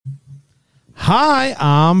Hi,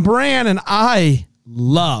 I'm Bran, and I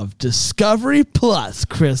love Discovery Plus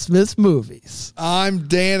Christmas movies. I'm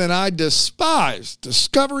Dan, and I despise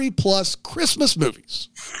Discovery Plus Christmas movies.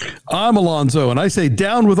 I'm Alonzo, and I say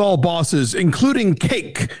down with all bosses, including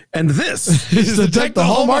cake. And this is the Deck the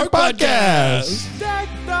Hallmark podcast. Deck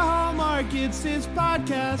the Hallmark, it's his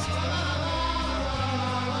podcast.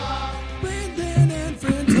 Brandon and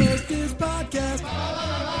friends host this podcast.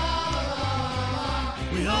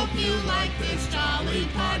 We hope you like this jolly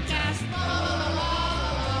podcast.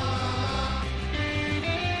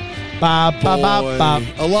 Ba, ba, ba, ba.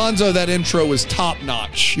 Alonzo, that intro was top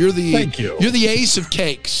notch. Thank you. You're the ace of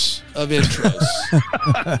cakes of intros,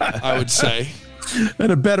 I would say.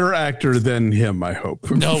 And a better actor than him, I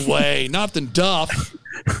hope. No way. Not than Duff.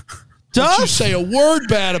 Duff? Don't you say a word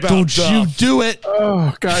bad about Don't Duff. you do it.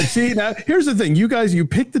 Oh, God. See, now, here's the thing. You guys, you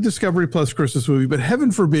picked the Discovery Plus Christmas movie, but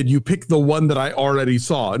heaven forbid you pick the one that I already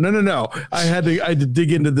saw. No. I had to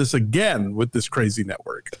dig into this again with this crazy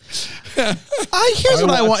network. Here's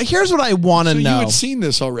what I want to So know. you had seen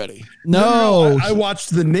this already? No. I watched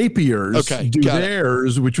the Napiers do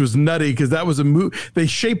theirs, which was nutty because that was a movie. They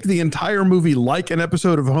shaped the entire movie like an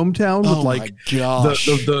episode of Hometown with like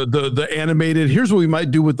the animated. Here's what we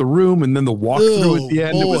might do with the room, and then the walkthrough at the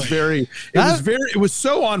end. Boy. It was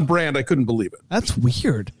so on brand. I couldn't believe it. That's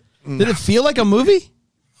weird. Did it feel like a movie?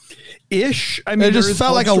 Ish. I mean, it just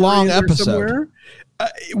felt like a long episode.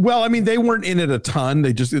 Well, I mean, they weren't in it a ton.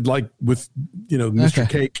 They just like with, Mr.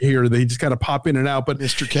 Cake here, they just kind of pop in and out. But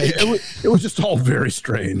Mr. Cake, it was just all very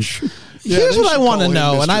strange. Here's what I want to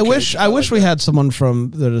know, and I wish we had someone from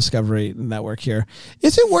the Discovery Network here.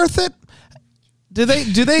 Is it worth it?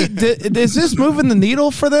 Is this moving the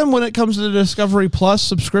needle for them when it comes to the Discovery Plus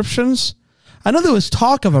subscriptions? I know there was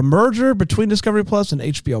talk of a merger between Discovery Plus and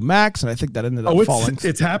HBO Max, and I think that ended up falling.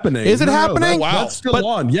 It's happening. Is it happening? Wow. That's still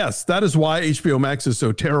on. Yes, that is why HBO Max is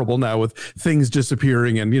so terrible now with things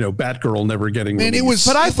disappearing and, Batgirl never getting released.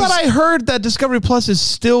 I heard that Discovery Plus is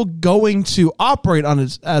still going to operate on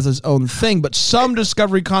as its own thing, but some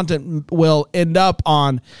Discovery content will end up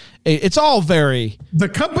on. It's all very. The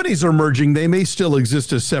companies are merging. They may still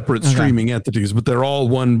exist as separate streaming entities, but they're all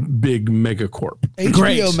one big megacorp.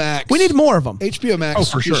 HBO Max. We need more of them. HBO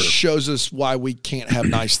Max shows us why we can't have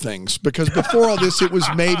nice things. Because before all this, it was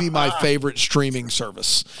maybe my favorite streaming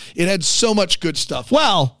service. It had so much good stuff.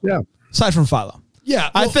 Well, aside from Philo.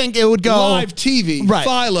 Yeah, I think it would go live TV. Right.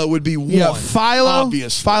 Philo would be one. Yeah, Philo,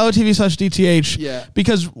 obviously. Philo TV /DTH. Yeah,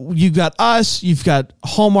 because you've got us, you've got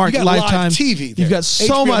Hallmark, you got Lifetime live TV. You've got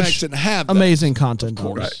so HBO much Max didn't have amazing content. Of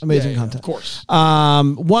course. Amazing content. Of course.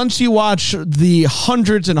 Once you watch the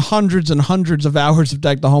hundreds and hundreds and hundreds of hours of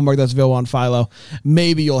Deck the Hallmark that's available on Philo,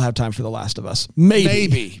 maybe you'll have time for The Last of Us.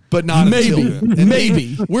 Maybe, but not until then. And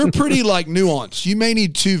maybe. We're pretty nuanced. You may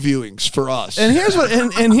need 2 viewings for us. And here's what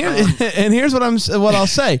here's what I'll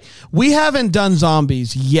say. We haven't done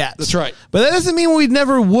zombies yet. That's right. But that doesn't mean we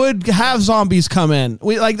never would have zombies come in.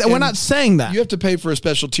 We're not saying that. You have to pay for a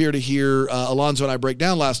special tier to hear Alonzo and I break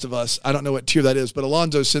down Last of Us. I don't know what tier that is, but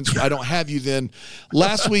Alonzo, since I don't have you then,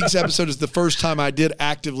 last week's episode is the first time I did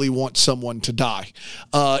actively want someone to die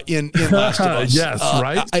in Last of Us. Yes,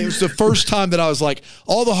 right? It was the first time that I was like,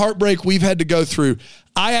 all the heartbreak we've had to go through,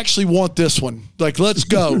 I actually want this one. Let's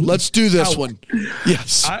go. Let's do this one.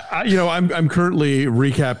 Yes. I'm currently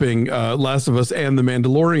recapping Last of Us and The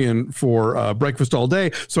Mandalorian for breakfast all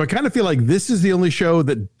day. So I kind of feel like this is the only show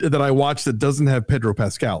that I watch that doesn't have Pedro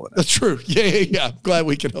Pascal in it. That's true. Yeah. I'm glad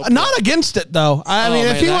we can help. Not against it though.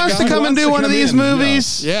 If he wants to come and do one of these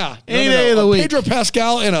movies, any day of the week. Pedro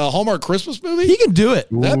Pascal in a Hallmark Christmas movie? He can do it.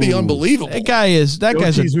 That'd be unbelievable. That guy's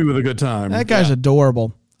tease me with a good time. That guy's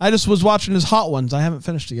adorable. I just was watching his Hot Ones. I haven't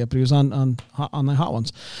finished it yet, but he was on the Hot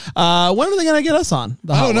Ones. When are they going to get us on?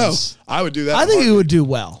 I don't know. I would do that. I think we would do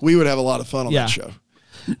well. We would have a lot of fun on that show.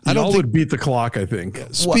 I don't would beat the clock, I think. Yeah,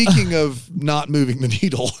 speaking of not moving the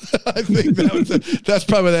needle, I think that's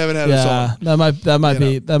probably why they haven't had us on.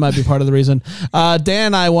 That might be part of the reason. Dan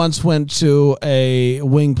and I once went to a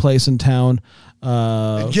wing place in town.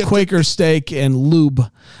 Quaker Steak and Lube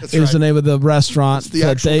is the name of the restaurant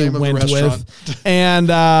that they went with, and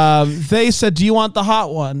they said, "Do you want the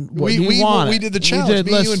hot one? We did the challenge.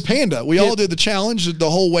 Me, you, and Panda. We all did the challenge, the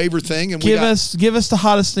whole waiver thing, and give us the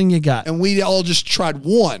hottest thing you got." And we all just tried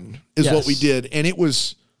one. What we did, and it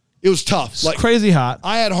was tough. It's crazy hot.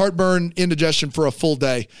 I had heartburn, indigestion for a full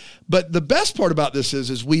day. But the best part about this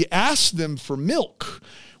is we asked them for milk.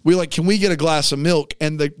 We were like, can we get a glass of milk?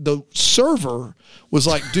 And the server was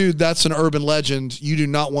like, dude, that's an urban legend. You do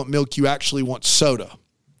not want milk. You actually want soda.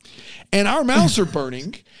 And our mouths are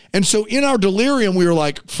burning. And so in our delirium, we were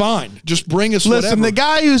like, fine, just bring us whatever. Listen, the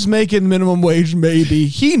guy who's making minimum wage, maybe,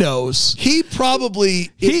 he knows. He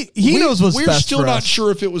probably... He knows what's best for us. We're still not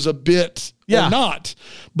sure if it was a bit or not.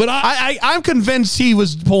 But I'm convinced he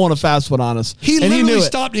was pulling a fast one on us. He literally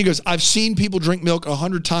stopped and he goes, I've seen people drink milk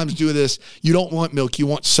 100 times do this. You don't want milk, you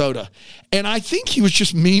want soda. And I think he was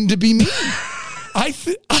just mean to be mean.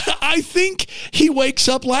 I think he wakes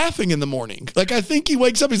up laughing in the morning. Like, I think he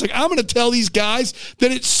wakes up, he's like, I'm going to tell these guys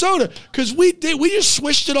that it's soda. Because we just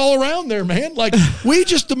swished it all around there, man. Like,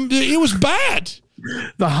 it was bad.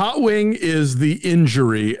 The hot wing is the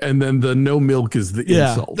injury, and then the no milk is the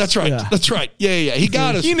insult. That's right. Yeah. That's right. Yeah. He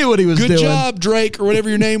got us. He knew what he was doing. Good job, Drake, or whatever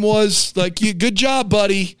your name was. Like, good job,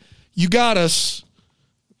 buddy. You got us.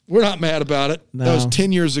 We're not mad about it. No. That was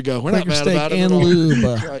 10 years ago. We're not mad about it. And lube.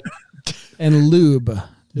 Right. And lube.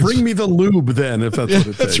 Bring me the lube then, if that's what it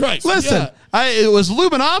takes. That's right. Listen, it was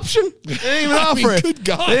lube an option? They didn't even offer it. Good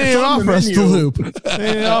God. They didn't even offer us the lube. They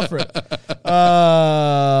didn't offer it.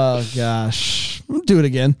 Oh, gosh. We'll do it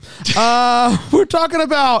again. We're talking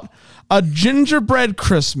about A Gingerbread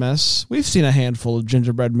Christmas. We've seen a handful of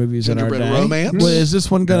gingerbread movies in our day. Romance. Well, is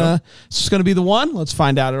this one gonna be the one? Let's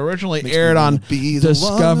find out. It originally aired on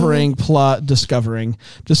Discovery Plus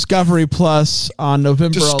on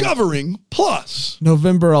November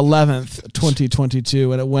 11th,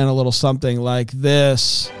 2022, and it went a little something like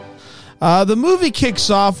this. The movie kicks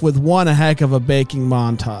off with one heck of a baking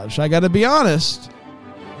montage. I got to be honest,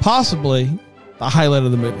 possibly the highlight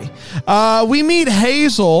of the movie. We meet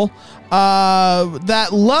Hazel, that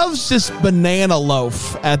loves this banana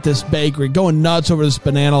loaf at this bakery, going nuts over this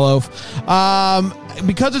banana loaf.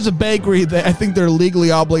 Because it's a bakery, I think they're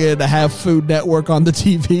legally obligated to have Food Network on the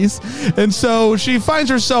TVs. And so she finds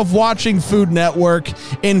herself watching Food Network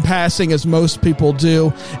in passing, as most people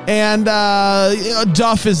do. And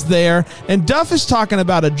Duff is there. And Duff is talking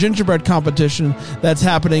about a gingerbread competition that's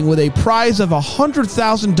happening with a prize of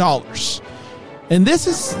 $100,000. And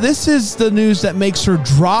this is the news that makes her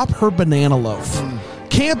drop her banana loaf.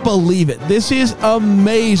 Can't believe it. This is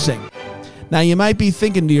amazing. Now, you might be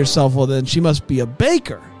thinking to yourself, well, then she must be a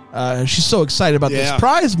baker. She's so excited about this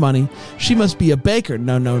prize money. She must be a baker.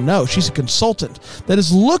 No. She's a consultant that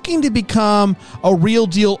is looking to become a real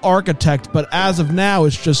deal architect, but as of now,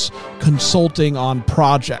 is just consulting on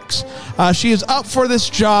projects. She is up for this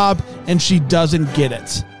job, and she doesn't get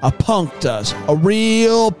it. A punk does. A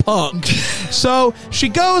real punk. So she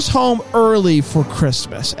goes home early for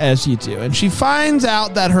Christmas, as you do, and she finds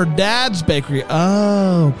out that her dad's bakery,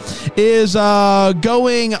 is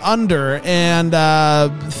going under, and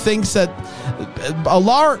thinks that a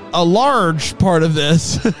large part of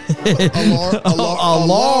this, a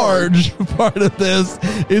large part of this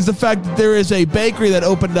is the fact that there is a bakery that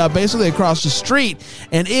opened up basically across the street,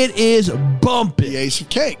 and it is bumping. The Ace of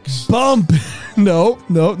Cakes. Bumping. No,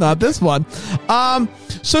 not this one.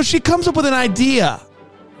 So she comes up with an idea.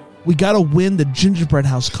 We got to win the gingerbread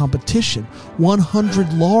house competition.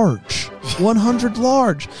 100 large. 100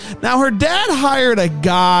 large. Now, her dad hired a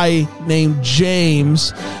guy named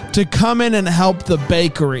James to come in and help the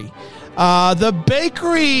bakery. The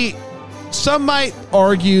bakery, some might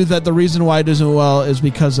argue that the reason why it isn't well is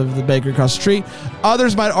because of the bakery across the street.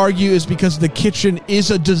 Others might argue is because the kitchen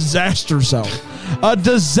is a disaster zone. A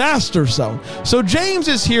disaster zone. So James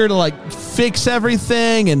is here to fix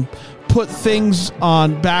everything and put things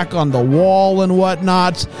back on the wall and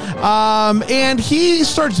whatnot. And he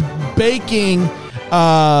starts baking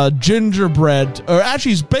gingerbread, or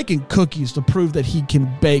actually he's baking cookies to prove that he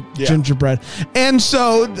can bake gingerbread. And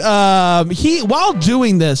so while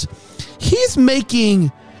doing this, he's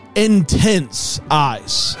making intense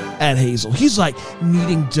eyes at Hazel. He's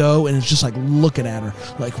kneading dough and it's just looking at her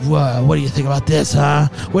like, whoa, what do you think about this, huh?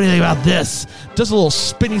 What do you think about this? Does a little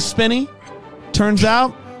spinny. Turns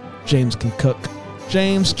out James can cook.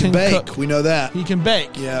 James can bake. Cook. We know that. He can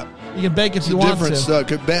bake. Yeah. He can bake if he wants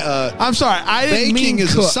to. I'm sorry. I didn't mean baking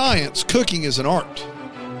is cook. a science. Cooking is an art.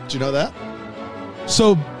 Do you know that?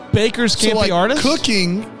 So bakers can't be artists?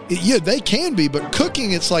 Cooking, they can be, but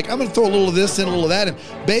cooking, it's I'm going to throw a little of this in, a little of that. And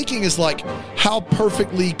baking is how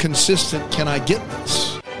perfectly consistent can I get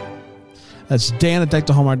this? That's Dan at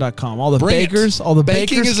DeckToHallmark.com. All the bakers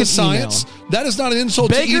baking is a science. That is not an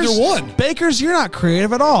insult to either one. Bakers, you're not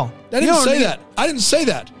creative at all. I didn't say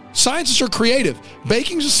that. Scientists are creative.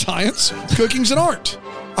 Baking's a science. Cooking's an art.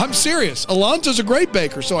 I'm serious. Alonzo's a great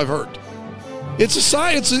baker, so I've heard. It's a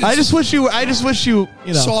science. I just wish you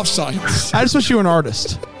soft science. I just wish you were an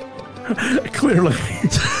artist. Clearly.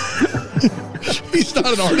 He's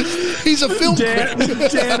not an artist. He's a film critic.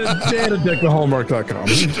 Dan at DeckToHallmark.com.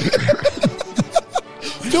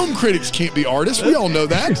 Film critics can't be artists. We all know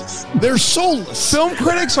that. They're soulless. Film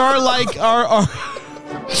critics are like are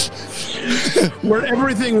We're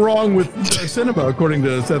everything wrong with cinema, according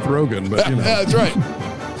to Seth Rogen. But you know. That's right.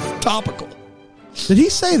 Topical. Did he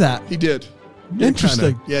say that? He did.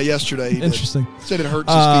 Interesting. Yeah, yesterday. He Interesting. Did. Said it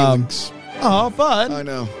hurts his feelings. Oh, but I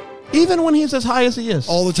know. Even when he's as high as he is,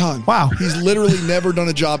 all the time. Wow. He's literally never done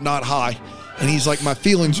a job not high, and he's like, my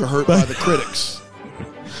feelings are hurt by the critics.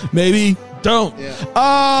 Maybe don't. Yeah.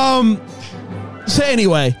 So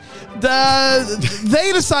anyway.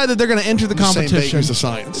 They decide that they're going to enter the competition. Baker's a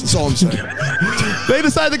science. That's all I'm saying. They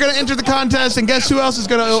decide they're going to enter the contest, and guess who else is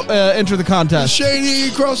going to enter the contest? The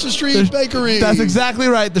Shady Across the Street Bakery. That's exactly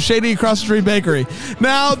right. The Shady Across the Street Bakery.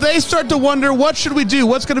 Now, they start to wonder, what should we do?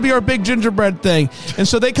 What's going to be our big gingerbread thing? And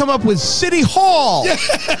so they come up with City Hall. Yeah.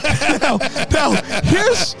 now,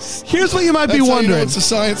 here's what you might be wondering. You know it's a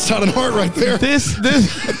science, not an art right there.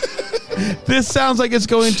 This sounds like it's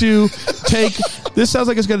going to take. This sounds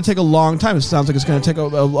like it's going to take a long time. It sounds like it's going to take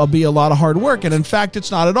be a lot of hard work, and in fact,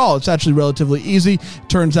 it's not at all. It's actually relatively easy.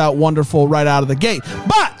 Turns out wonderful right out of the gate.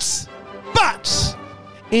 But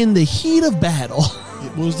in the heat of battle,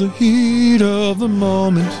 it was the heat of the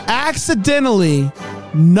moment. Accidentally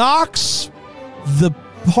knocks the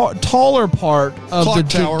taller part of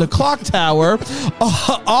the clock tower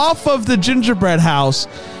off of the gingerbread house.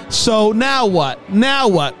 So now what?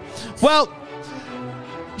 Well,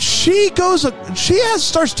 she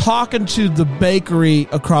starts talking to the bakery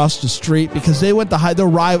across the street because they went to high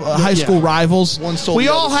school rivals. We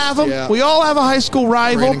all have them. Yeah. We all have a high school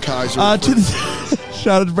rival. Brandon Kaiser.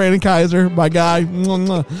 Shout out to Brandon Kaiser, my guy.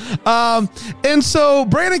 And so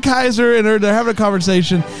Brandon Kaiser and her, they're having a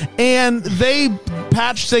conversation, and they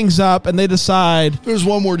patch things up, and they decide. There's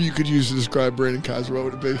one word you could use to describe Brandon Kaiser. What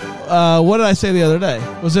would it be? What did I say the other day?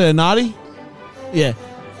 Was it a naughty? Yeah.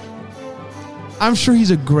 I'm sure he's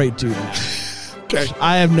a great dude now. Okay.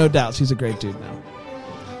 I have no doubts he's a great dude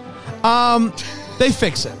now. They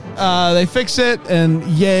fix it. And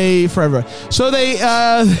yay for everyone. So they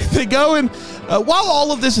go and while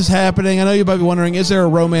all of this is happening, I know you might be wondering, is there a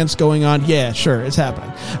romance going on? Yeah, sure, it's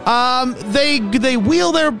happening. They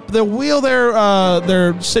wheel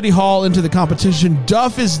their city hall into the competition.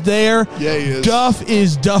 Duff is there. Yeah, he is. Duff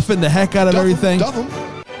is duffing the heck out of everything. Duff him.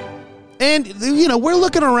 And, we're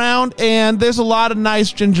looking around, and there's a lot of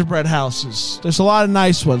nice gingerbread houses. There's a lot of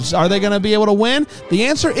nice ones. Are they going to be able to win? The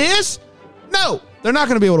answer is no. They're not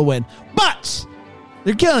going to be able to win. But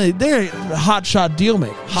they're hotshot deal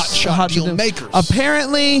makers. Hotshot deal makers.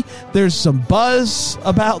 Apparently, there's some buzz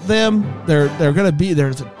about them. They're going to be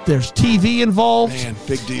there's TV involved. Man,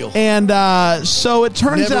 big deal. And so it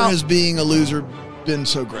turns out, never has being a loser been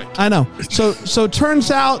so great. I know. So it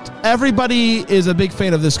turns out everybody is a big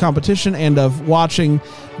fan of this competition and of watching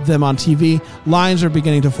them on TV. Lines are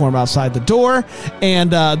beginning to form outside the door,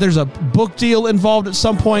 and there's a book deal involved at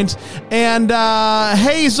some point, and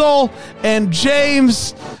Hazel and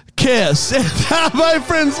James kiss. And that, my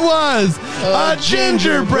friends, was a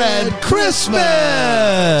gingerbread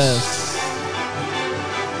Christmas.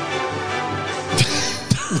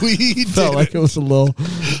 We felt like it was a little.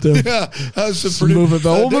 Yeah, move it,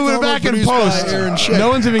 we'll move it back in post. No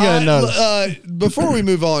one's even going to notice. Before we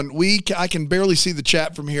move on, I can barely see the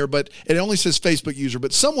chat from here, but it only says Facebook user.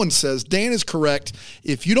 But someone says Dan is correct.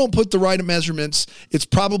 If you don't put the right measurements, it's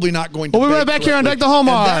probably not going to. We'll be right back here on Deck the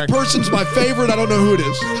Hallmark. And that person's my favorite. I don't know who it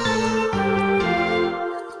is.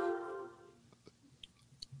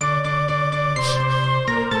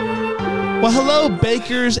 Well, hello,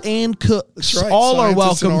 bakers and cooks. That's right. All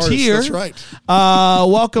Scientists are welcomed here. That's right.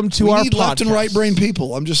 Welcome to our podcast. We need left and right brain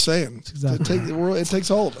people. I'm just saying. Exactly. It takes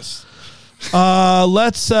all of us.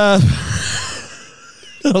 Let's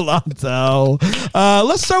Alonzo.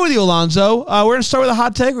 Let's start with you, Alonzo. We're going to start with a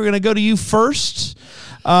hot take. We're going to go to you first.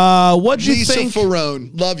 What'd you think? Lisa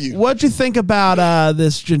Ferrone, love you. What'd you think about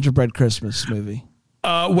this Gingerbread Christmas movie?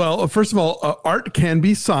 Well, first of all, art can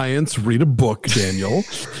be science. Read a book, Daniel.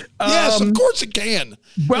 Yes, of course it can.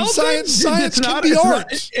 Well, science can be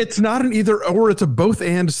art. It's not an either or. It's a both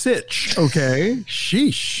and sitch. Okay,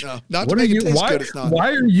 sheesh. No, not to make it taste good. It's not. Why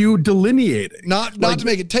are you delineating? Not to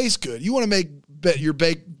make it taste good. You want to make your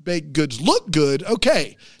baked goods look good.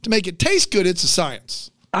 Okay, to make it taste good, it's a science.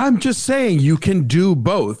 I'm just saying you can do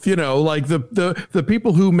both, like the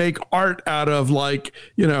people who make art out of I'm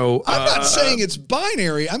not saying it's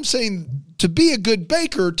binary. I'm saying to be a good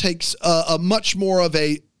baker takes a much more of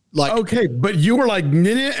a okay, but you were like and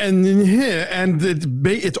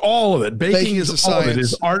it's all of it. Baking is a science. It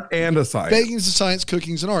is art and a science. Baking is a science.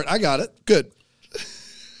 Cooking is an art. I got it. Good.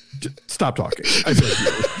 Stop talking.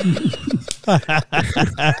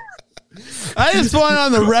 I just want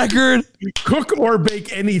on the record. Cook or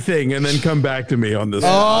bake anything and then come back to me on this.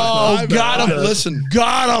 Oh, got him. Listen.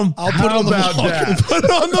 Got him. I'll put it on the vlog. Put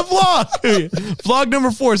it on the vlog. Vlog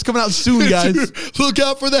number 4 is coming out soon, guys. Look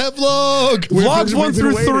out for that vlog. Vlogs 1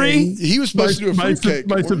 through 3. He was supposed to do a fruitcake.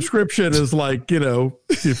 My subscription is like,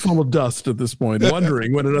 full of dust at this point,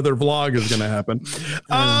 wondering when another vlog is going to happen.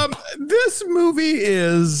 This movie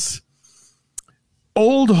is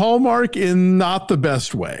old Hallmark in not the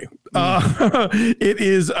best way. It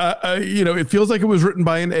is, it feels like it was written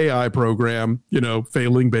by an AI program,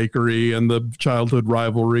 Failing Bakery and the childhood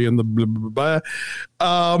rivalry and the blah, blah,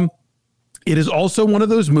 blah. It is also one of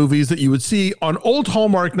those movies that you would see on old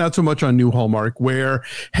Hallmark, not so much on new Hallmark, where,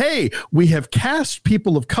 hey, we have cast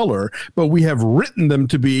people of color, but we have written them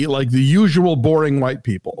to be like the usual boring white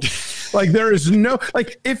people. Like there is no,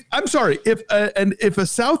 like if a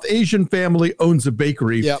South Asian family owns a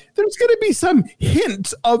bakery, there's going to be some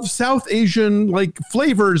hint of South Asian like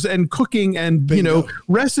flavors and cooking and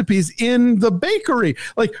recipes in the bakery.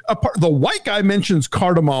 Like the white guy mentions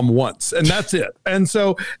cardamom once, and that's it. And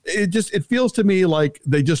so it feels to me like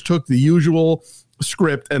they just took the usual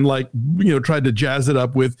script and tried to jazz it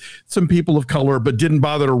up with some people of color, but didn't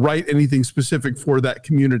bother to write anything specific for that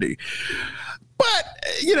community.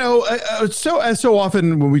 But, so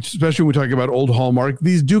often especially when we talk about old Hallmark,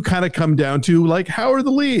 these do kind of come down to like, how are the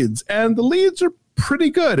leads? And the leads are pretty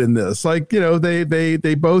good in this. Like,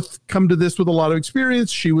 they both come to this with a lot of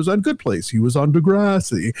experience. She was on Good Place. He was on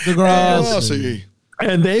Degrassi.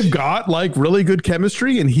 And they've got like really good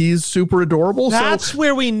chemistry, and he's super adorable. That's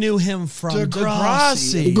where we knew him from.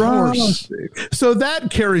 Degrassi. So that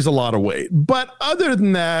carries a lot of weight. But other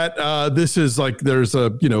than that, this is like there's a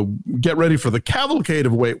get ready for the cavalcade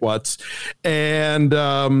of Wait What's, and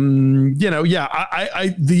all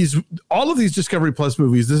of these Discovery Plus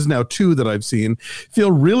movies. This is now 2 that I've seen.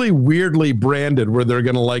 Feel really weirdly branded, where they're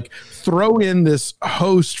going to like throw in this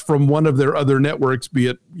host from one of their other networks, be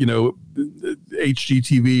it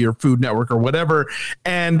HGTV or Food Network or whatever,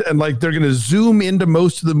 and like they're going to zoom into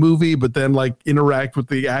most of the movie, but then like interact with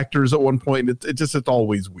the actors at one point. It's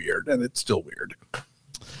always weird, and it's still weird.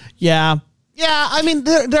 Yeah. I mean,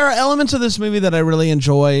 there are elements of this movie that I really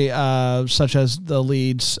enjoy, such as the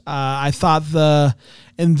leads. I thought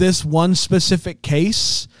in this one specific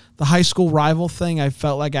case, the high school rival thing, I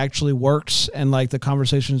felt like actually works, and like the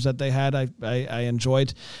conversations that they had, I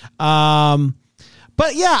enjoyed.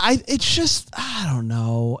 But yeah, it's just, I don't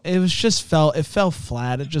know. It fell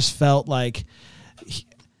flat. It just felt like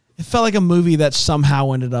a movie that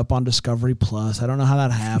somehow ended up on Discovery Plus. I don't know how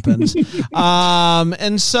that happens.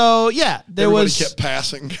 And so, yeah, Everybody kept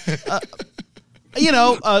passing. A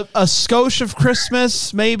skosh of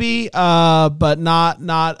Christmas maybe, but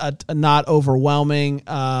not overwhelming.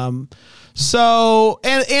 So,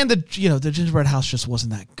 and the Gingerbread House just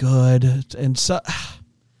wasn't that good. And so,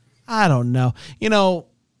 I don't know.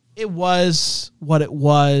 It was what it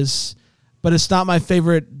was, but it's not my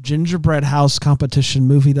favorite Gingerbread House competition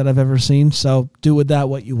movie that I've ever seen. So do with that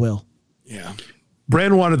what you will. Yeah.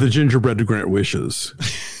 Bran wanted the gingerbread to grant wishes.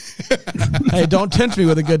 Hey, don't tempt me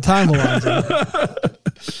with a good time, Alonzo.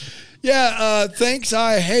 Yeah, thanks.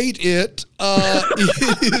 I hate it.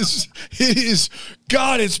 It is.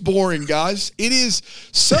 God, it's boring, guys. It is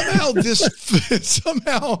somehow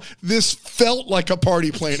this felt like a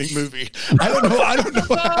party planning movie. I don't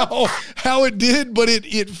know how it did, but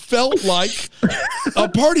it felt like a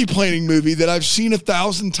party planning movie that I've seen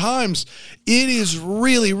 1,000 times. It is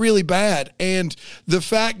really, really bad. And the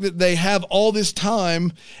fact that they have all this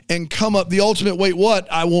time and come up the ultimate wait what,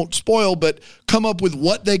 I won't spoil, but come up with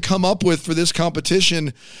what they come up with for this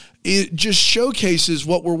competition, it just showcases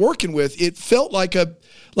what we're working with. It felt like a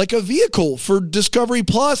vehicle for Discovery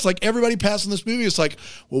Plus. Like everybody passing this movie, it's like,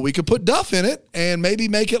 well, we could put Duff in it and maybe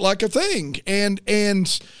make it like a thing. And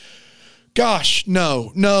gosh,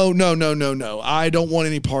 no. I don't want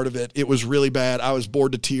any part of it. It was really bad. I was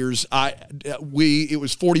bored to tears. It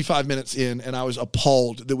was 45 minutes in, and I was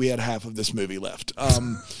appalled that we had half of this movie left.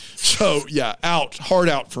 So yeah, hard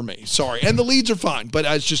out for me. Sorry. And the leads are fine, but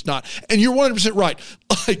it's just not. And you're 100% right.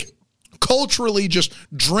 Like, culturally, just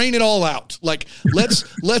drain it all out. Like,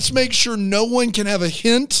 let's make sure no one can have a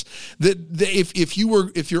hint that if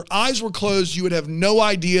your eyes were closed, you would have no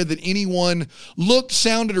idea that anyone looked,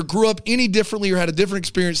 sounded, or grew up any differently or had a different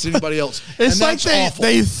experience than anybody else. It's like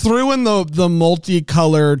they threw in the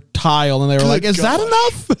multicolored tile, and they were like, "Is that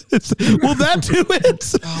enough? Will that do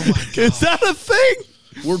it? Oh my God. Is that a thing?"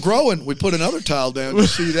 We're growing. We put another tile down. You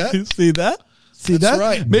see that? See that? See, that's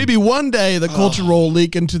right. Maybe one day the culture will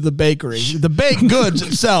leak into the bakery, the baked goods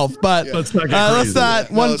itself, but let's not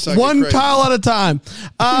one tile at a time.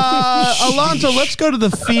 Alonzo, let's go to the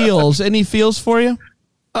feels. Any feels for you?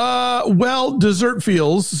 Well, dessert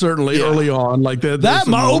feels certainly early on like that. That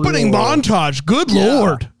my opening montage. Good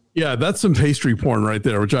Lord. Yeah, that's some pastry porn right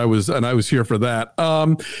there, which I was here for that.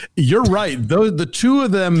 You're right. The two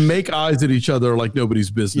of them make eyes at each other like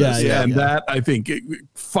nobody's business. That, I think,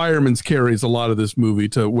 Fireman's carries a lot of this movie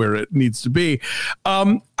to where it needs to be.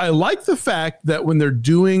 I like the fact that when they're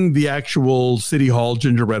doing the actual City Hall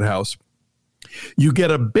gingerbread house, you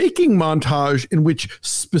get a baking montage in which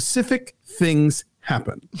specific things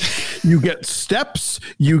happen. You get steps,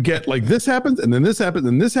 you get like this happens, and then this happens,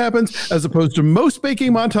 and this happens, as opposed to most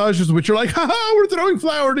baking montages, which are like, we're throwing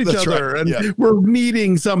flour at each other, and we're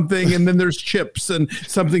kneading something, and then there's chips, and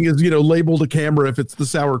something is, labeled a camera if it's the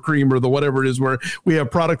sour cream or the whatever it is where we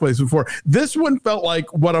have product placement for. This one felt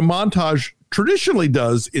like what a montage traditionally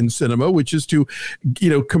does in cinema, which is to,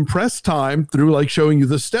 compress time through like showing you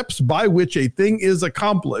the steps by which a thing is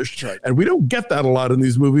accomplished. Right. And we don't get that a lot in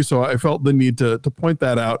these movies. So I felt the need to point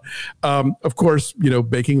that out. Of course,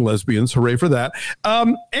 baking lesbians, hooray for that.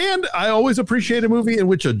 And I always appreciate a movie in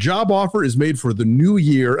which a job offer is made for the new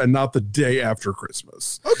year and not the day after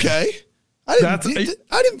Christmas. Okay. I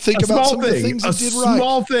didn't think about some of the things it did right. A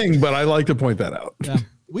small thing, but I like to point that out. Yeah.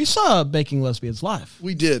 We saw Baking Lesbians live.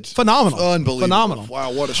 We did. Phenomenal. Unbelievable. Phenomenal.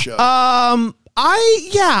 Wow, what a show. I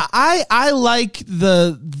like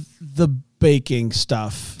the baking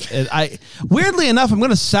stuff. And weirdly enough, I'm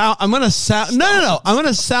gonna sound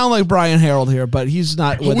like Brian Harold here, but he's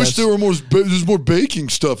not. I wish there's more baking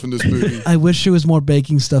stuff in this movie. I wish there was more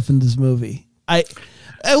baking stuff in this movie.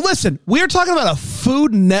 Listen, we're talking about a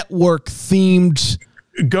Food Network themed.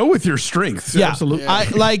 Go with your strengths. Yeah, absolutely.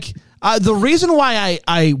 The reason why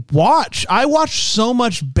I watch so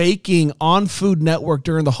much baking on Food Network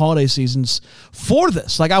during the holiday seasons for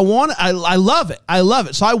this. Like I love it. I love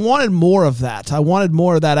it. So I wanted more of that. I wanted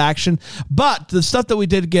more of that action. But the stuff that we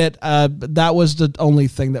did get, that was the only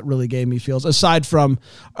thing that really gave me feels. Aside from,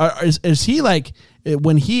 is he like?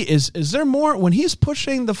 When he is there more when he's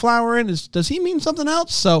pushing the flour in? Does he mean something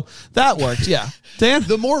else? So that worked, yeah. Dan,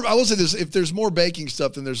 I will say this: if there's more baking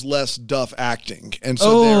stuff, then there's less Duff acting, and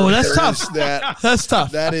so that's tough. That's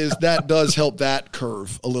tough. That does help that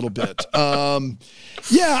curve a little bit.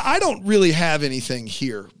 I don't really have anything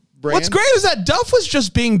here. Brand. What's great is that Duff was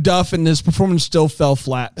just being Duff, and his performance still fell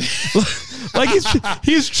flat. Like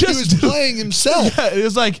he was playing himself. Yeah, it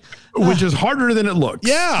was like, which is harder than it looks.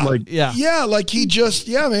 Yeah, man,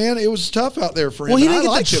 it was tough out there for him. Well, he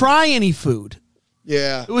didn't get to try any food.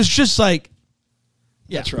 Yeah, it was just like,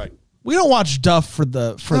 that's right. We don't watch Duff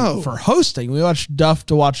for hosting. We watch Duff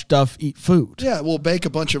to watch Duff eat food. Yeah, we'll bake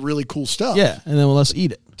a bunch of really cool stuff. Yeah, and then let's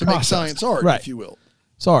eat it to make science art, if you will.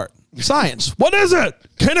 It's art. Science. What is it?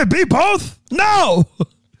 Can it be both? No.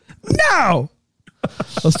 No.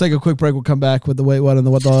 Let's take a quick break. We'll come back with the wait, what, and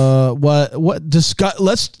the what.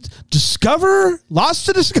 Let's discover. Lots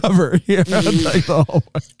to discover here.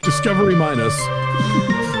 Discovery minus.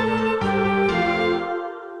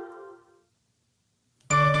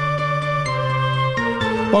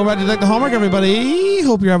 Welcome back to Deck the Hallmark, everybody.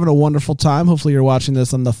 Hope you're having a wonderful time. Hopefully you're watching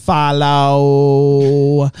this on the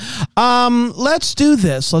follow. Let's do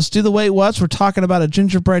this. Let's do the wait what's. We're talking about a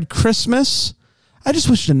gingerbread Christmas. I just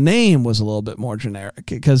wish the name was a little bit more generic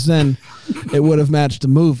because then it would have matched the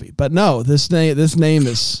movie. But no, this name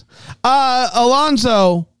is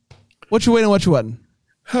Alonzo. What you waiting? What you waiting?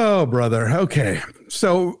 Oh, brother. Okay.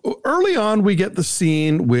 So early on, we get the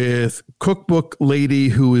scene with cookbook lady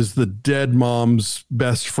who is the dead mom's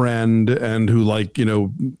best friend and who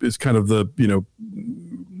is kind of the,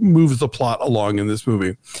 moves the plot along in this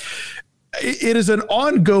movie. It is an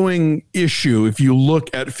ongoing issue if you look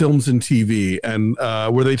at films and TV and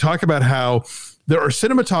where they talk about how there are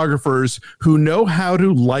cinematographers who know how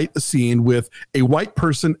to light a scene with a white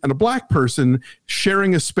person and a black person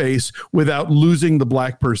sharing a space without losing the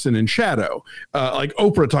black person in shadow. Like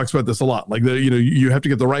Oprah talks about this a lot. Like you have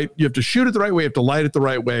to you have to shoot it the right way, you have to light it the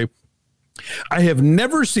right way. I have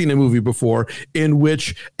never seen a movie before in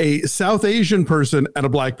which a South Asian person and a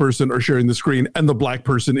black person are sharing the screen and the black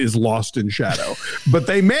person is lost in shadow, but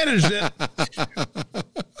they managed it.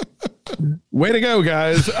 Way to go,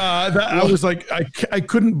 guys. I was like, I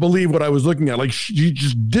couldn't believe what I was looking at. Like she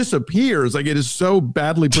just disappears. Like it is so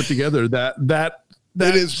badly put together that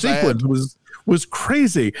sequence was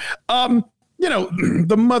crazy.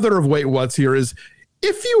 The mother of wait what's here is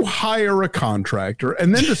if you hire a contractor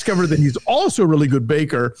and then discover that he's also a really good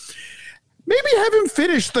baker, maybe have him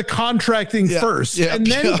finish the contracting first and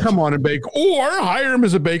then come on and bake, or hire him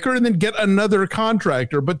as a baker and then get another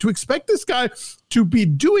contractor. But to expect this guy to be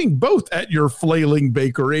doing both at your flailing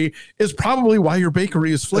bakery is probably why your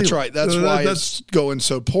bakery is flailing. That's right. That's why it's going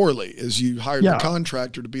so poorly, is you hired the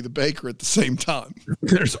contractor to be the baker at the same time.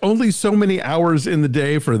 There's only so many hours in the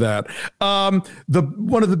day for that.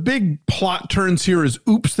 One of the big plot turns here is,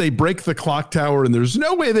 oops, they break the clock tower and there's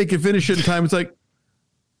no way they can finish it in time. It's like,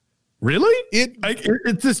 really?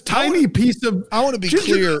 It's this tiny piece of... I want to be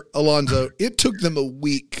clear, Alonzo. It took them a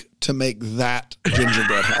week to make that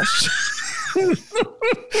gingerbread house.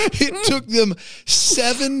 It took them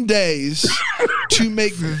 7 days to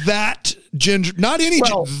make that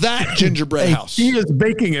that gingerbread house. He is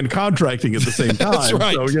baking and contracting at the same time. That's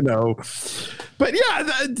right. So, but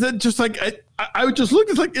yeah, that just like, I would just look,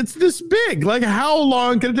 it's like, it's this big, like how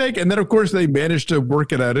long can it take? And then of course they managed to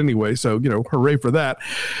work it out anyway. So, hooray for that.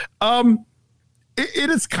 It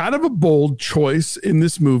is kind of a bold choice in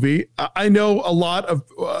this movie. I know a lot of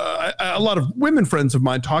women friends of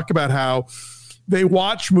mine talk about how they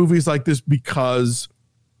watch movies like this because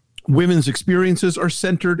women's experiences are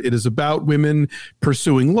centered. It is about women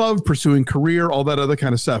pursuing love, pursuing career, all that other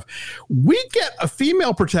kind of stuff. We get a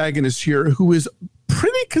female protagonist here who is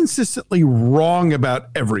pretty consistently wrong about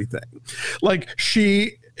everything. Like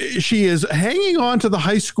she is hanging on to the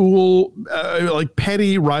high school like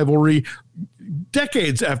petty rivalry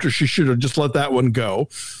decades after she should have just let that one go.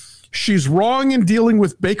 She's wrong in dealing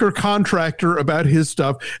with Baker contractor about his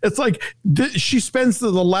stuff. It's like she spends the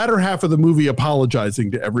latter half of the movie apologizing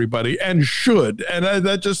to everybody, and should. And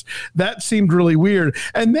that seemed really weird.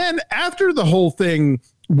 And then after the whole thing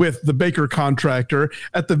with the Baker contractor,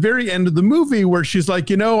 at the very end of the movie where she's like,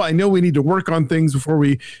 I know we need to work on things before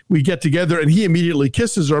we get together, and he immediately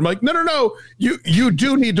kisses her. I'm like, no, you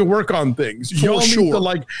do need to work on things. You all need to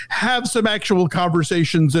like have some actual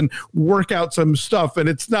conversations and work out some stuff. And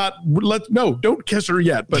it's not, don't kiss her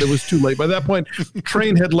yet. But it was too late. By that point,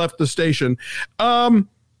 train had left the station.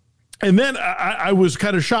 And then I was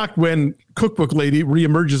kind of shocked when Cookbook Lady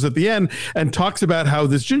reemerges at the end and talks about how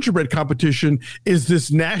this gingerbread competition is this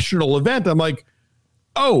national event. I'm like,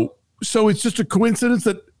 oh, so it's just a coincidence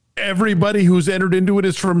that everybody who's entered into it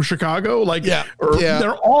is from Chicago?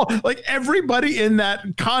 They're all like, everybody in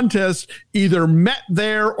that contest either met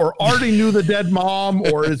there or already knew the dead mom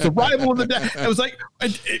or is the rival of the dead. I was like,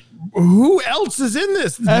 who else is in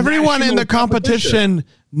this? Everyone in the competition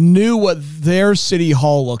knew what their city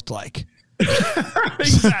hall looked like.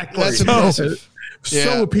 Exactly. That's impressive.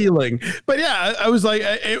 So appealing. But yeah, I was like,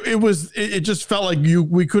 it just felt like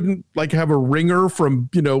we couldn't like have a ringer from,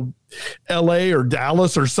 LA or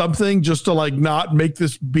Dallas or something, just to like not make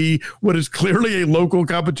this be what is clearly a local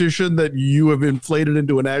competition that you have inflated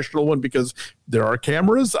into a national one because there are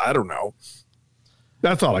cameras. I don't know.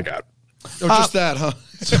 That's all I got. Oh, just that, huh?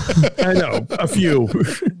 I know, a few.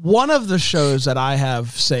 One of the shows that I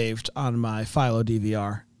have saved on my Philo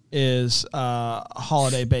DVR is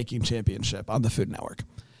Holiday Baking Championship on the Food Network.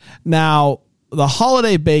 Now, the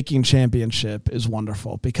Holiday Baking Championship is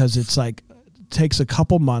wonderful because it's like, it takes a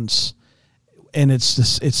couple months and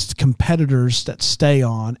it's competitors that stay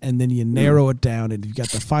on, and then you narrow it down, and you've got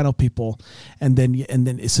the final people, and then you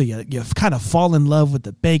kind of fall in love with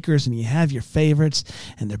the bakers, and you have your favorites,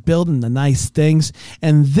 and they're building the nice things.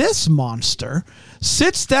 And this monster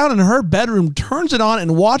sits down in her bedroom, turns it on,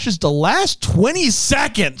 and watches the last 20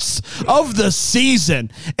 seconds of the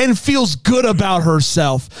season and feels good about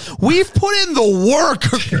herself. We've put in the work.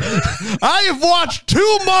 I have watched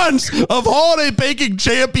 2 months of Holiday Baking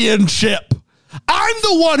Championship. I'm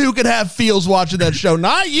the one who could have feels watching that show,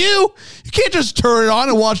 not you. You can't just turn it on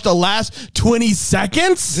and watch the last 20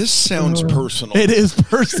 seconds. This sounds personal. It is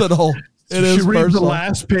personal. She reads the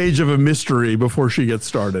last page of a mystery before she gets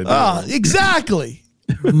started. Exactly.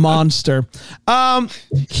 Monster. When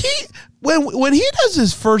he does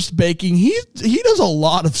his first baking, he does a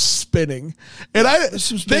lot of spinning, and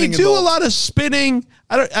they do a lot of spinning.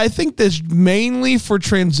 I think this mainly for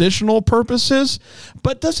transitional purposes,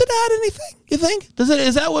 but does it add anything? You think?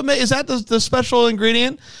 Is that the special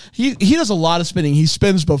ingredient? He does a lot of spinning. He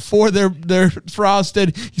spins before they're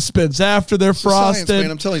frosted. He spins after they're frosted. Science,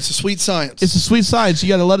 man. I'm telling you, it's a sweet science. It's a sweet science. You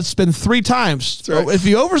got to let it spin 3 times. Right. If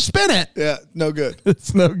you overspin it, no good.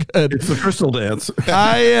 It's no good. It's the crystal dance.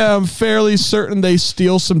 I am fairly fairly certain they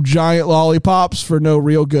steal some giant lollipops for no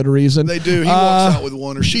real good reason. They do. He walks out with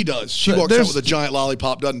one, or she does. She walks out with a giant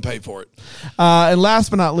lollipop, doesn't pay for it. And last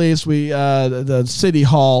but not least, the City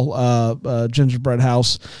Hall gingerbread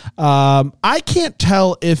house. I can't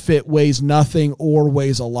tell if it weighs nothing or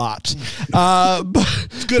weighs a lot.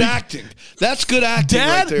 It's good acting. That's good acting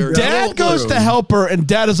right there. Dad goes to help her, and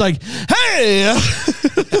Dad is like, hey!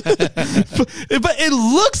 But it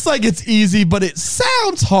looks like it's easy, but it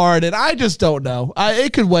sounds hard, and I just don't know.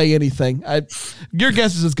 It could weigh anything. Your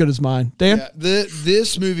guess is as good as mine. Dan? Yeah,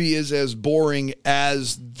 this movie is as boring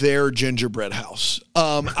as their gingerbread house.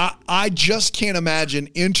 I just can't imagine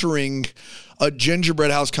entering a gingerbread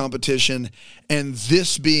house competition and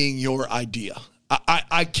this being your idea.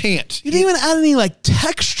 I can't. You didn't even add any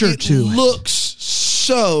texture to it. It looks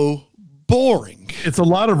so boring. It's a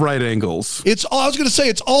lot of right angles. I was going to say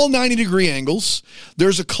it's all 90-degree angles.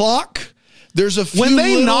 There's a clock. There's a few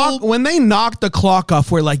when they knock the clock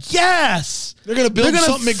off, we're like, yes, they're going to build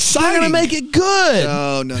something exciting. They're going to make it good.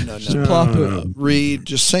 No. Just plop it. Read,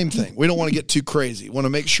 just same thing. We don't want to get too crazy. We want to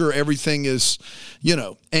make sure everything is,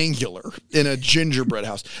 angular in a gingerbread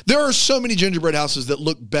house. There are so many gingerbread houses that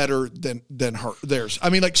look better than theirs. I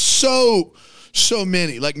mean, so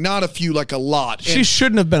many, not a few, a lot. She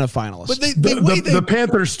shouldn't have been a finalist. But the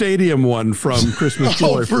Panther Stadium one from Christmas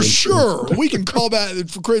Joy. Oh, for sure. We can call back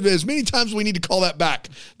as many times as we need to call that back.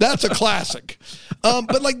 That's a classic.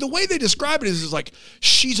 But the way they describe it is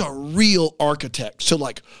she's a real architect. So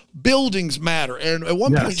buildings matter. And at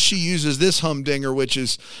one point she uses this humdinger, which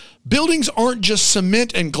is buildings aren't just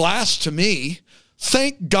cement and glass to me.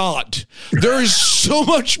 Thank God. There is so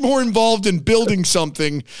much more involved in building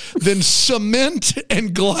something than cement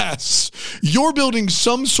and glass. You're building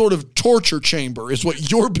some sort of torture chamber is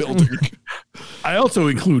what you're building. I also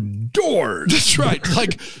include doors. That's right.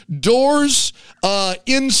 Doors,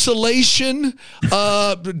 insulation,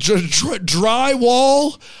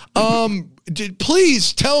 drywall.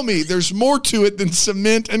 Please tell me there's more to it than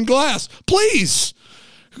cement and glass. Please.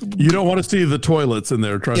 You don't want to see the toilets in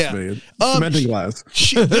there, trust me. Cement and glass.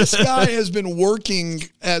 This guy has been working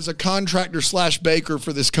as a contractor / baker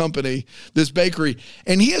for this company, this bakery,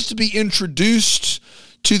 and he has to be introduced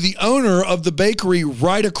to the owner of the bakery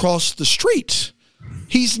right across the street.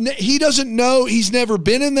 He doesn't know. He's never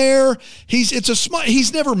been in there. He's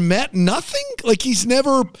never met nothing. He doesn't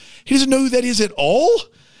know who that is at all.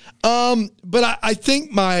 But I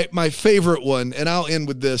think my favorite one, and I'll end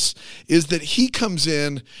with this, is that he comes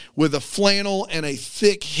in with a flannel and a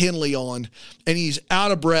thick Henley on, and he's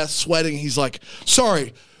out of breath, sweating. He's like,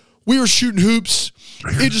 sorry, we were shooting hoops.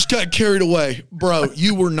 It just got carried away. Bro,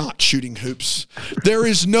 you were not shooting hoops. There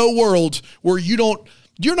is no world where you're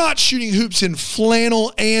not shooting hoops in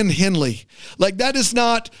flannel and Henley.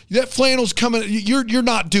 That flannel's coming. You're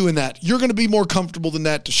not doing that. You're going to be more comfortable than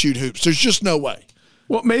that to shoot hoops. There's just no way.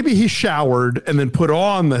 Well, maybe he showered and then put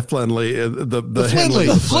on the Flinley, the Henley.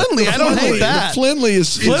 The Flinley, I don't hate that. The Flinley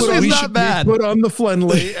is not bad. Put on the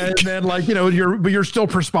Flinley, and then you're still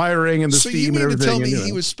perspiring and the steam and everything. So you mean to tell me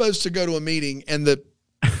he was supposed to go to a meeting and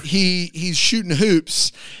he's shooting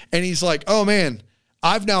hoops and he's like, oh man,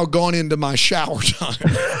 I've now gone into my shower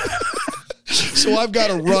time. So I've got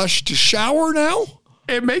to rush to shower now?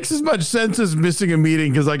 It makes as much sense as missing a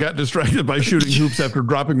meeting because I got distracted by shooting hoops after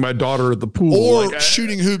dropping my daughter at the pool. Or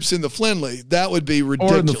shooting hoops in the Flinley. That would be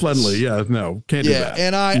ridiculous. Or in the Flinley, can't do that.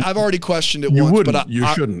 And I've already questioned it once, but you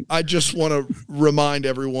shouldn't. I just want to remind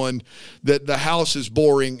everyone that the house is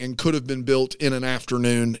boring and could have been built in an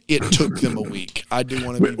afternoon. It took them a week. I do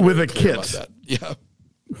want to be with a kit. About that. Yeah,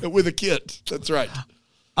 with a kit. That's right.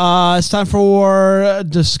 It's time for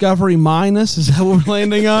Discovery Minus. Is that what we're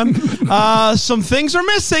landing on? Some things are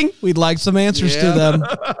missing. We'd like some answers to them.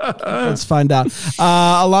 Let's find out.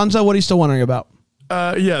 Alonzo, what are you still wondering about?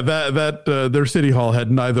 That their city hall had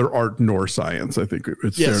neither art nor science. I think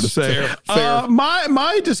it's fair to say. Fair.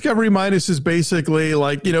 My Discovery Minus is basically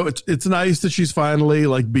it's nice that she's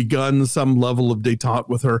finally begun some level of détente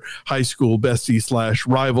with her high school bestie /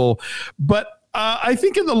 rival, but I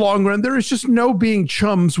think in the long run, there is just no being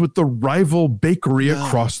chums with the rival bakery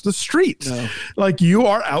across the street. No. You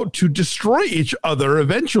are out to destroy each other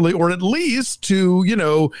eventually, or at least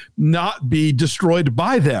to, not be destroyed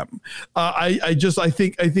by them. I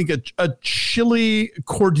think a chilly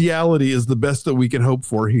cordiality is the best that we can hope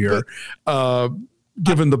for here.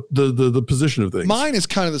 Given the position of things. Mine is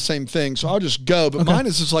kind of the same thing, so I'll just go. But mine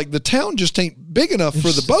is just the town just ain't big enough for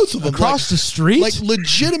the both of them. Across the street?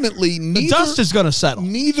 Legitimately, the dust is going to settle.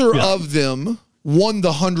 Neither of them won the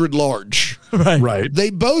 100 large. Right. They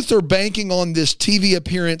both are banking on this TV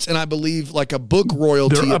appearance and I believe like a book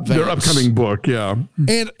royalty their upcoming book, yeah.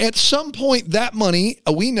 And at some point, that money,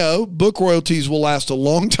 we know book royalties will last a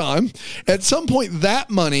long time. At some point, that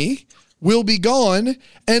money will be gone,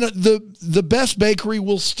 and the best bakery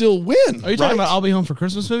will still win. Are you talking about I'll Be Home for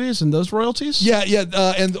Christmas movies and those royalties? Yeah,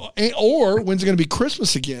 or when's it going to be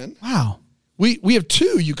Christmas again? Wow. We have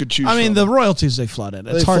two you could choose. I mean, the royalties they flooded.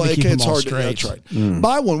 It's hard to keep them all straight. That's right.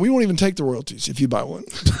 Buy one. We won't even take the royalties if you buy one.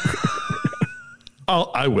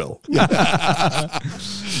 I will.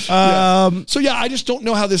 So I just don't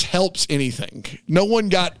know how this helps anything. No one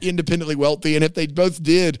got independently wealthy, and if they both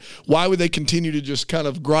did, why would they continue to just kind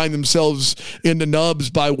of grind themselves into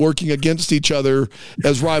nubs by working against each other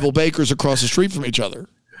as rival bakers across the street from each other?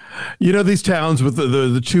 You know, these towns with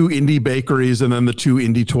the two indie bakeries and then the two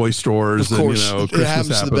indie toy stores. Of course, and, it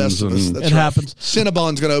happens to the best of us. It happens.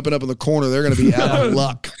 Cinnabon's going to open up in the corner. They're going to be out of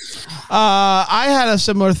luck. I had a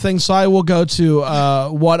similar thing, so I will go to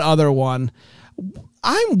one other one.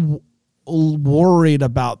 I'm worried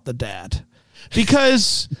about the dad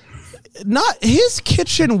because his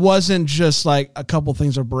kitchen wasn't just like a couple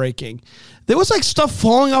things are breaking. There was like stuff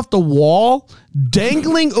falling off the wall,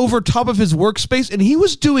 dangling over top of his workspace, and he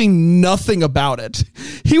was doing nothing about it.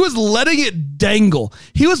 He was letting it dangle.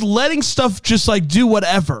 He was letting stuff just like do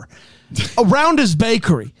whatever around his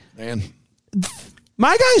bakery. Man.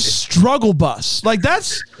 My guy's struggle bus. Like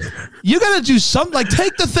you got to do something. Like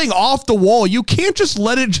take the thing off the wall. You can't just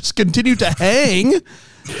let it just continue to hang.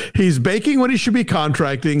 He's baking when he should be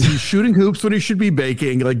contracting. He's shooting hoops when he should be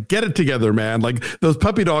baking. Like, get it together, man. Like, those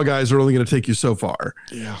puppy dog eyes are only going to take you so far.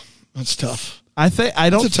 Yeah, that's tough. It's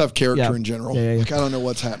a tough character in general. Yeah. Like, I don't know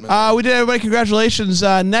what's happening. We did, everybody. Congratulations.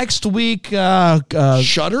 Next week,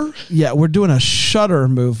 Shudder? Yeah, we're doing a Shudder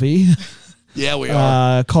movie. Yeah, we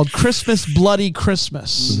are. Called Christmas Bloody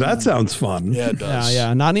Christmas. That sounds fun. Yeah, it does.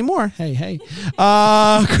 Yeah, not anymore. Hey.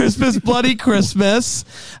 Christmas Bloody Christmas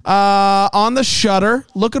on the Shudder.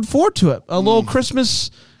 Looking forward to it. A little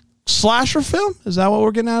Christmas slasher film. Is that what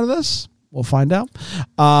we're getting out of this? We'll find out.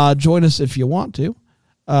 Join us if you want to.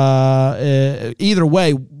 Either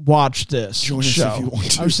way, watch this join show. Us if you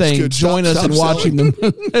want to. I'm saying join us in watching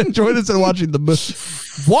the join us in watching the movie.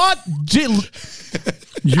 What did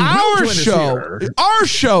our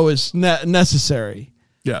show is necessary.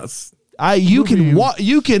 Yes. You can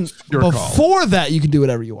before that you can do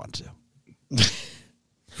whatever you want to.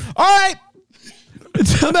 All right.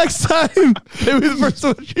 Until next time, maybe the first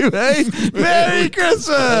one you, hey, Merry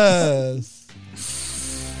Christmas.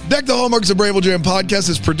 Deck the Hallmark's a Bramble Jam podcast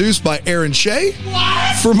is produced by Aaron Shea.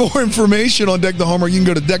 What? For more information on Deck the Hallmark, you can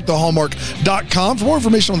go to deckthehallmark.com. For more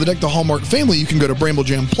information on the Deck the Hallmark family, you can go to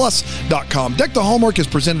bramblejamplus.com. Deck the Hallmark is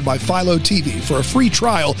presented by Philo TV. For a free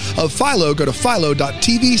trial of Philo, go to philo.tv/DTH.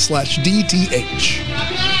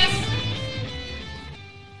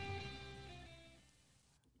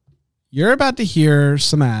 You're about to hear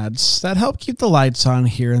some ads that help keep the lights on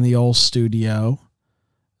here in the old studio.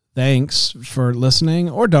 Thanks for listening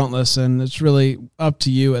or don't listen. It's really up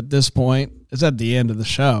to you at this point. It's at the end of the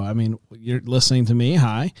show. I mean, you're listening to me.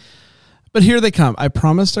 Hi. But here they come. I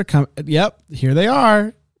promise they're coming. Yep, here they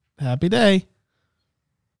are. Happy day.